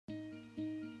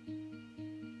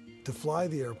To fly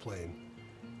the airplane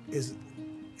is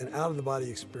an out-of-the-body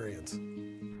experience.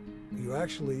 You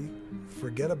actually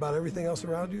forget about everything else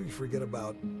around you. You forget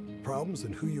about problems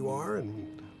and who you are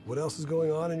and what else is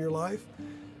going on in your life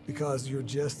because you're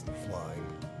just flying.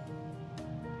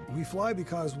 We fly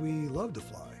because we love to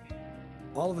fly.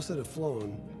 All of us that have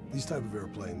flown these type of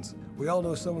airplanes, we all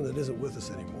know someone that isn't with us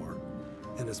anymore,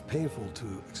 and it's painful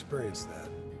to experience that.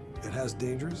 It has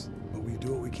dangers, but we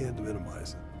do what we can to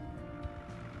minimize it.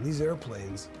 And these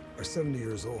airplanes are 70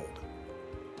 years old.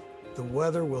 The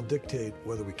weather will dictate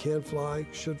whether we can fly,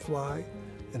 should fly,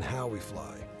 and how we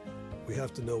fly. We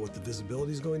have to know what the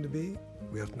visibility is going to be.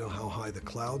 We have to know how high the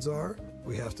clouds are.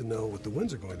 We have to know what the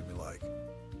winds are going to be like.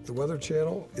 The Weather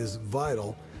Channel is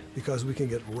vital because we can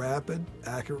get rapid,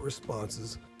 accurate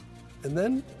responses, and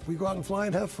then we go out and fly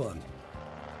and have fun.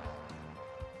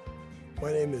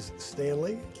 My name is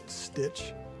Stanley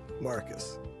Stitch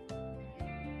Markus.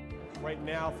 Right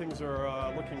now, things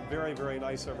are looking very, very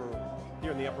nice over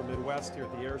here in the upper Midwest, here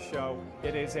at the Airshow.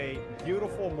 It is a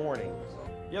beautiful morning.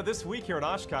 Yeah, this week here at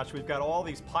Oshkosh, we've got all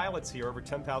these pilots here, over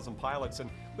 10,000 pilots, and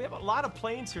we have a lot of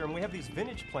planes here, and we have these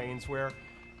vintage planes where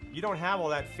you don't have all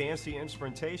that fancy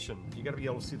instrumentation. You gotta be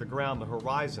able to see the ground, the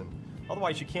horizon.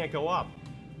 Otherwise, you can't go up.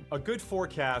 A good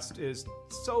forecast is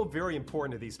so very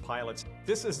important to these pilots.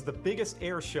 This is the biggest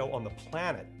air show on the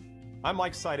planet. I'm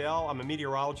Seidel. I'm a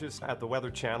meteorologist at the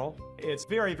Weather Channel. It's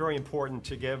very, very important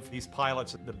to give these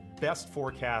pilots the best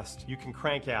forecast you can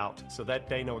crank out so that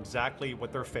they know exactly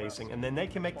what they're facing, and then they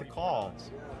can make the call.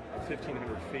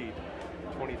 1,500 feet,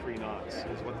 23 knots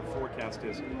is what the forecast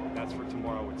is. That's for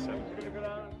tomorrow at 7. We're gonna go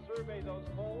down and survey those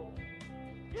holes.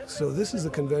 So this is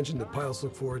a convention that pilots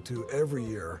look forward to every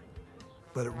year,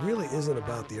 but it really isn't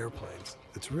about the airplanes.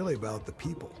 It's really about the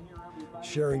people.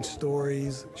 Sharing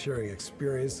stories, sharing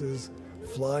experiences,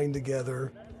 flying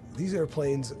together. These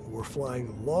airplanes were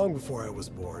flying long before I was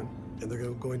born, and they're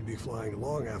going to be flying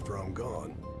long after I'm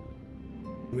gone.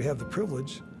 We have the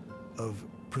privilege of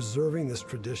preserving this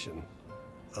tradition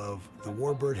of the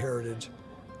warbird heritage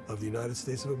of the United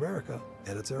States of America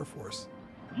and its Air Force.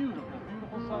 Beautiful.